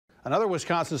Another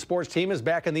Wisconsin sports team is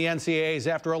back in the NCAAs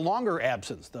after a longer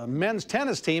absence. The men's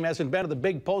tennis team hasn't been to the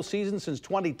big postseason since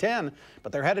 2010,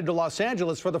 but they're headed to Los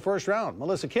Angeles for the first round.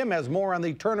 Melissa Kim has more on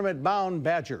the tournament-bound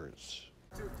Badgers.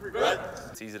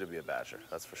 It's easy to be a Badger,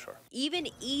 that's for sure. Even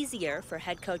easier for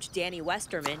head coach Danny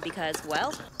Westerman because,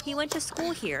 well, he went to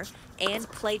school here and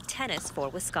played tennis for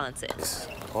Wisconsin.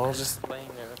 Well, just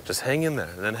hang in there,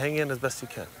 and then hang in as best you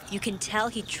can. You can tell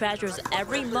he treasures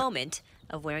every moment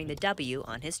of wearing the W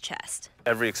on his chest.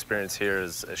 Every experience here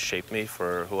has shaped me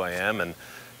for who I am,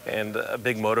 and a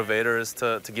big motivator is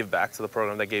to give back to the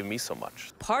program that gave me so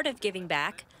much. Part of giving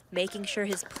back, making sure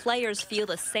his players feel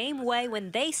the same way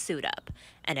when they suit up.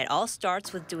 And it all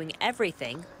starts with doing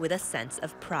everything with a sense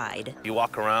of pride. You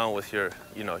walk around with your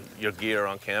gear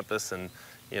on campus, and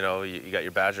you got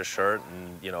your Badger shirt,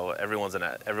 and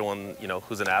everyone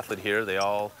who's an athlete here, they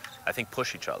all, I think,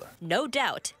 push each other. No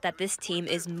doubt that this team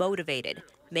is motivated,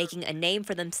 making a name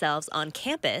for themselves on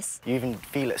campus. You even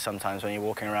feel it sometimes when you're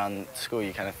walking around school.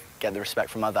 You kind of get the respect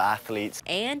from other athletes.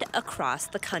 And across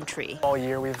the country. All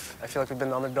year I feel like we've been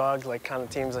the underdog, like kind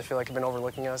of teams I feel like have been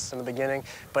overlooking us in the beginning,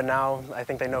 but now I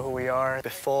think they know who we are.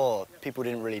 Before, people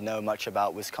didn't really know much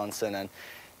about Wisconsin, and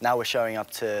now we're showing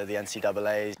up to the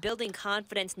NCAA. Building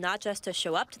confidence not just to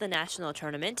show up to the national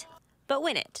tournament, but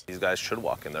win it. These guys should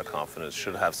walk in their confidence,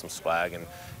 should have some swag,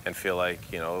 and feel like,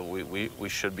 we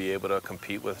should be able to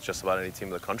compete with just about any team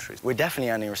in the country. We're definitely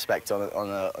earning respect on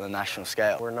a national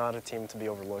scale. We're not a team to be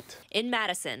overlooked. In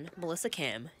Madison, Melissa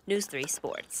Kim, News 3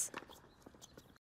 Sports.